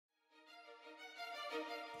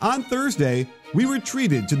On Thursday, we were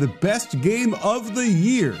treated to the best game of the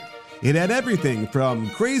year. It had everything from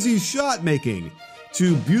crazy shot making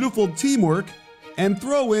to beautiful teamwork, and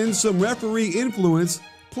throw in some referee influence,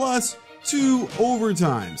 plus 2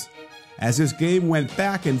 overtimes. As this game went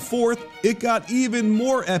back and forth, it got even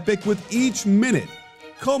more epic with each minute,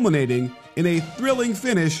 culminating in a thrilling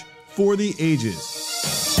finish for the ages.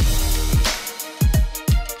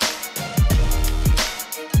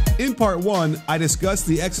 In part 1, I discussed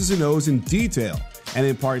the X's and O's in detail, and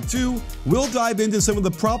in part 2, we'll dive into some of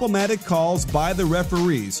the problematic calls by the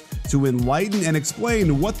referees to enlighten and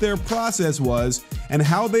explain what their process was and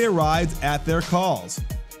how they arrived at their calls.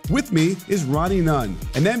 With me is Ronnie Nunn,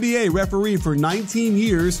 an NBA referee for 19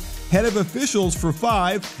 years, head of officials for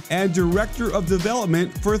 5, and director of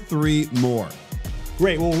development for 3 more.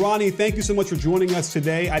 Great. Well, Ronnie, thank you so much for joining us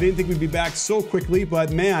today. I didn't think we'd be back so quickly,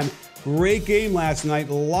 but man, great game last night.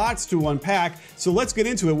 Lots to unpack. So let's get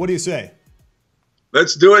into it. What do you say?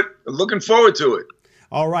 Let's do it. Looking forward to it.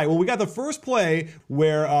 All right. Well, we got the first play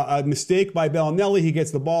where a mistake by Bellinelli. He gets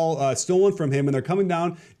the ball stolen from him, and they're coming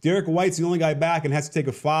down. Derek White's the only guy back and has to take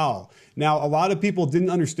a foul. Now, a lot of people didn't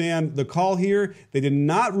understand the call here. They did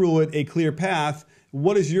not rule it a clear path.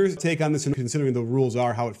 What is your take on this, and considering the rules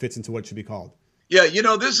are, how it fits into what should be called? Yeah, you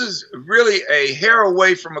know, this is really a hair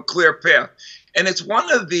away from a clear path. And it's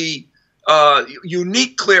one of the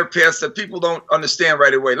unique clear paths that people don't understand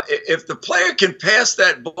right away. If the player can pass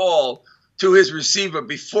that ball to his receiver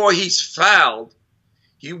before he's fouled,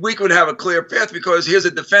 we could have a clear path, because here's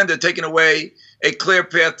a defender taking away a clear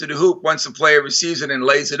path to the hoop once the player receives it and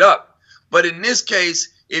lays it up. But in this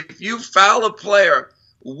case, if you foul a player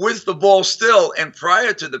with the ball still and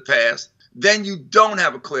prior to the pass, then you don't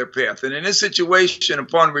have a clear path. And in this situation,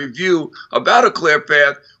 upon review about a clear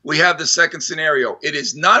path, we have the second scenario. It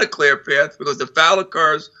is not a clear path because the foul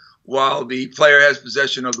occurs while the player has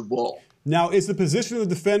possession of the ball. Now, is the position of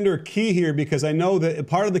the defender key here? Because I know that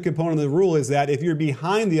part of the component of the rule is that if you're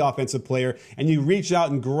behind the offensive player and you reach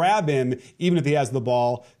out and grab him, even if he has the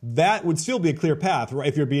ball, that would still be a clear path, right?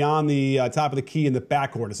 If you're beyond the top of the key in the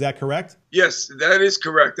backcourt. Is that correct? Yes, that is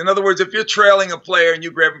correct. In other words, if you're trailing a player and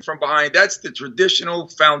you grab him from behind, that's the traditional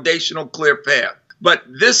foundational clear path. But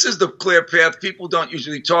this is the clear path people don't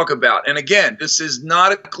usually talk about. And again, this is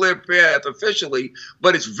not a clear path officially,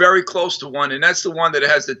 but it's very close to one. And that's the one that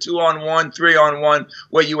has the 2-on-1, 3-on-1,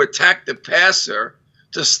 where you attack the passer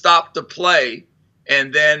to stop the play.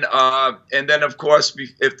 And then of course,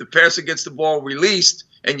 if the passer gets the ball released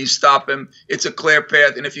and you stop him, it's a clear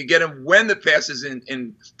path. And if you get him when the pass is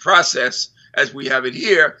in process, as we have it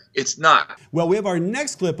here, it's not. Well, we have our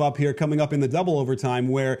next clip up here coming up in the double overtime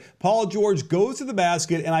where Paul George goes to the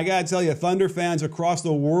basket, and I got to tell you, Thunder fans across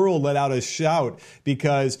the world let out a shout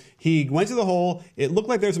because he went to the hole, it looked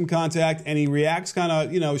like there's some contact, and he reacts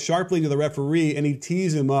kind of, sharply to the referee, and he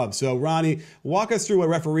tees him up. So, Ronnie, walk us through what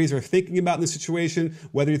referees are thinking about in this situation,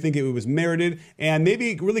 whether you think it was merited, and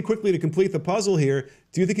maybe really quickly to complete the puzzle here,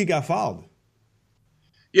 do you think he got fouled?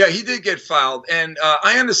 Yeah, he did get fouled, and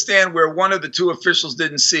I understand where one of the 2 officials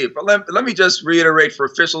didn't see it. But let me just reiterate for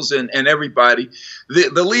officials and everybody,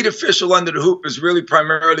 the lead official under the hoop is really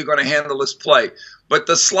primarily going to handle this play. But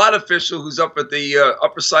the slot official who's up at the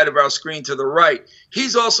upper side of our screen to the right,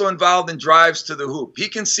 he's also involved in drives to the hoop. He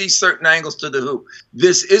can see certain angles to the hoop.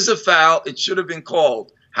 This is a foul. It should have been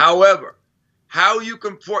called. However, how you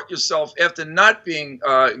comport yourself after not being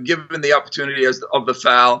given the opportunity of the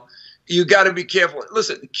foul, you got to be careful.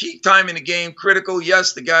 Listen, key time in the game, critical.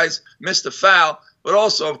 Yes, the guys missed a foul, but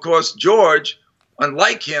also, of course, George,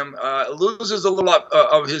 unlike him, loses a little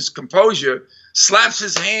of his composure, slaps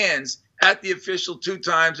his hands at the official 2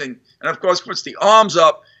 times, and of course puts the arms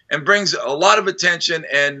up and brings a lot of attention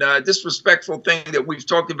and disrespectful thing that we've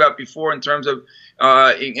talked about before in terms of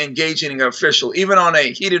engaging an official, even on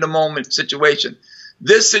a heat of the moment situation.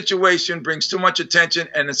 This situation brings too much attention,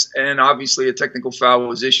 and obviously a technical foul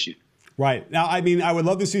was issued. Right. Now, I mean, I would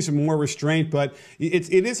love to see some more restraint, but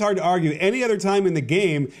it is hard to argue. Any other time in the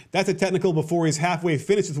game, that's a technical before he's halfway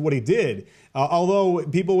finished with what he did. Although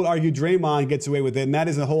people would argue Draymond gets away with it, and that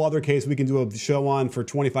is a whole other case we can do a show on for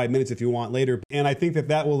 25 minutes if you want later. And I think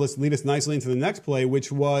that will lead us nicely into the next play,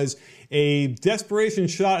 which was a desperation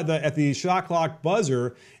shot at the shot clock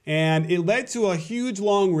buzzer, and it led to a huge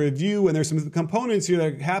long review, and there's some components here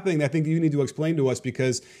that are happening that I think you need to explain to us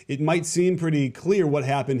because it might seem pretty clear what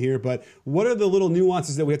happened here, but what are the little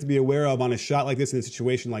nuances that we have to be aware of on a shot like this in a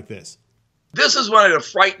situation like this? This is one of the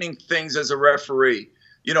frightening things as a referee.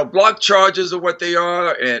 You know, block charges are what they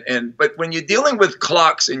are, but when you're dealing with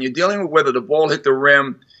clocks and you're dealing with whether the ball hit the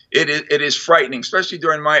rim it is frightening, especially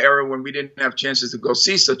during my era when we didn't have chances to go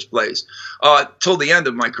see such plays till the end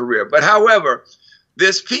of my career. But however,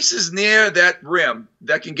 there's pieces near that rim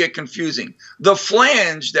that can get confusing. The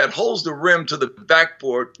flange that holds the rim to the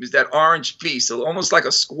backboard is that orange piece, so almost like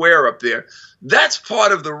a square up there. That's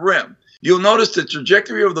part of the rim. You'll notice the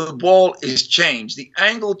trajectory of the ball is changed. The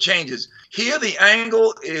angle changes. Here, the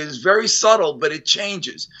angle is very subtle, but it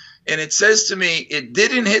changes. And it says to me it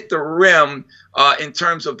didn't hit the rim in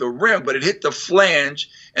terms of the rim, but it hit the flange.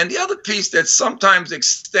 And the other piece that sometimes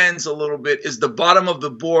extends a little bit is the bottom of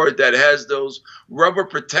the board that has those rubber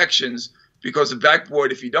protections, because the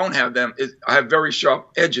backboard, if you don't have them, have very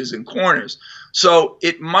sharp edges and corners. So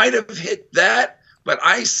it might have hit that, but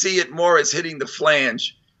I see it more as hitting the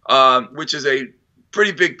flange, which is a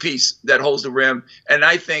pretty big piece that holds the rim. And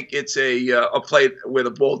I think it's a play where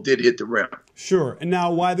the ball did hit the rim. Sure. And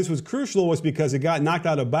now why this was crucial was because it got knocked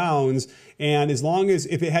out of bounds. And as long as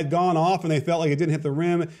if it had gone off and they felt like it didn't hit the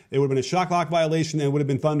rim, it would have been a shot clock violation and it would have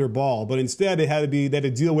been Thunder ball. But instead, they had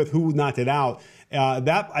to deal with who knocked it out.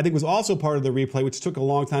 That, I think, was also part of the replay, which took a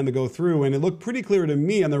long time to go through. And it looked pretty clear to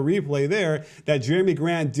me on the replay there that Jeremy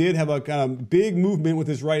Grant did have a kind of big movement with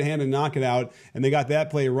his right hand and knock it out, and they got that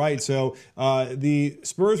play right. So the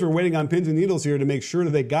Spurs were waiting on pins and needles here to make sure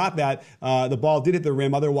that they got that. The ball did hit the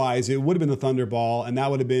rim. Otherwise, it would have been the Thunder ball, and that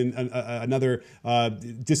would have been another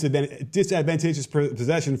disadvantageous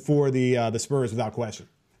possession for the Spurs without question.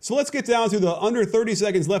 So let's get down to the under 30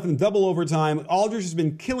 seconds left in double overtime. Aldridge has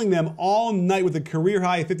been killing them all night with a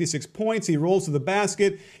career-high 56 points. He rolls to the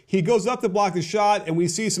basket. He goes up to block the shot, and we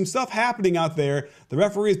see some stuff happening out there. The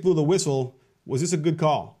referees blew the whistle. Was this a good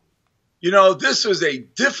call? You know, this was a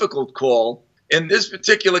difficult call. In this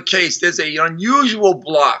particular case, there's an unusual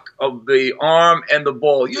block of the arm and the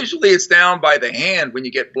ball. Usually it's down by the hand when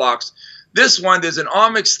you get blocks. This one, there's an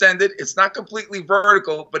arm extended. It's not completely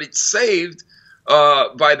vertical, but it's saved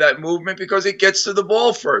by that movement because it gets to the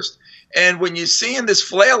ball first. And when you're seeing this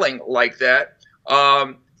flailing like that,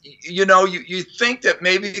 you know, you think that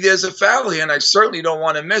maybe there's a foul here, and I certainly don't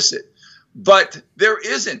want to miss it. But there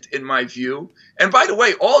isn't, in my view. And by the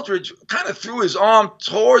way, Aldridge kind of threw his arm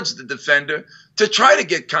towards the defender to try to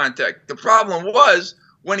get contact. The problem was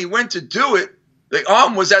when he went to do it, the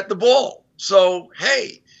arm was at the ball. So,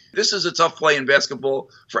 hey, this is a tough play in basketball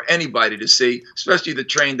for anybody to see, especially the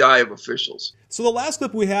trained eye of officials. So the last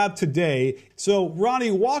clip we have today, so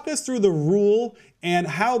Ronnie, walk us through the rule and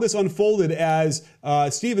how this unfolded as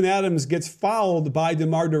Steven Adams gets fouled by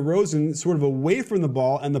DeMar DeRozan sort of away from the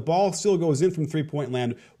ball, and the ball still goes in from three-point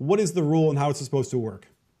land. What is the rule and how it's supposed to work?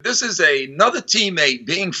 This is another teammate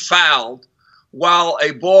being fouled while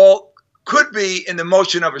a ball could be in the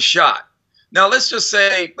motion of a shot. Now, let's just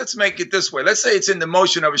say, let's make it this way. Let's say it's in the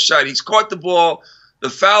motion of a shot. He's caught the ball, the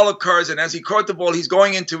foul occurs, and as he caught the ball, he's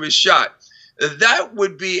going into his shot. That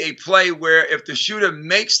would be a play where if the shooter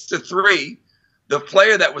makes the three, the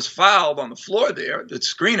player that was fouled on the floor there, the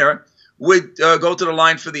screener, would go to the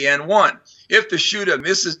line for the N1. If the shooter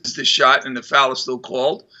misses the shot and the foul is still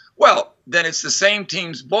called, well, then it's the same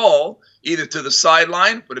team's ball, either to the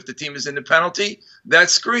sideline, but if the team is in the penalty, that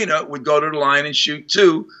screener would go to the line and shoot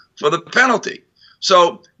two for the penalty.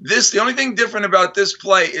 So the only thing different about this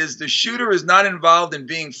play is the shooter is not involved in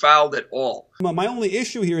being fouled at all. My only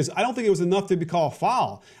issue here is I don't think it was enough to be called a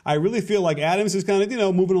foul. I really feel like Adams is kind of,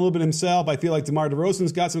 moving a little bit himself. I feel like DeMar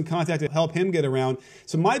DeRozan's got some contact to help him get around.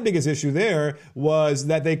 So my biggest issue there was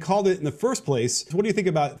that they called it in the first place. What do you think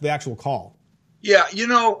about the actual call? Yeah,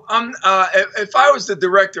 if I was the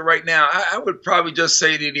director right now, I would probably just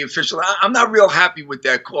say to the official, I'm not real happy with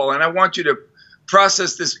that call, and I want you to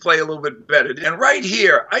process this play a little bit better. And right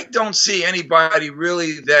here, I don't see anybody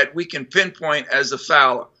really that we can pinpoint as a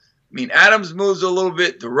fouler. I mean, Adams moves a little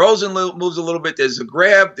bit, DeRozan moves a little bit, there's a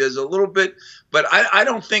grab, there's a little bit, but I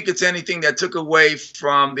don't think it's anything that took away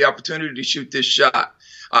from the opportunity to shoot this shot.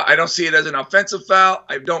 I don't see it as an offensive foul.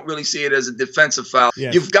 I don't really see it as a defensive foul.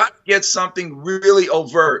 Yes. You've got to get something really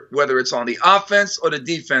overt, whether it's on the offense or the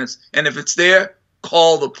defense, and if it's there,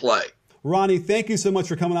 call the play. Ronnie, thank you so much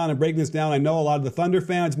for coming on and breaking this down. I know a lot of the Thunder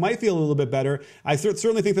fans might feel a little bit better. I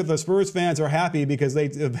certainly think that the Spurs fans are happy because they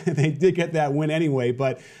did get that win anyway.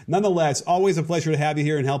 But nonetheless, always a pleasure to have you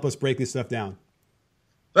here and help us break this stuff down.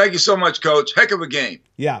 Thank you so much, Coach. Heck of a game.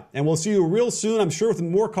 Yeah, and we'll see you real soon, I'm sure, with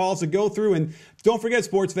more calls to go through. And don't forget,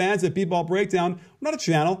 sports fans, at BBall Breakdown, we're not a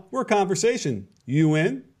channel, we're a conversation. You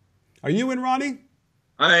in? Are you in, Ronnie?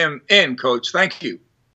 I am in, Coach. Thank you.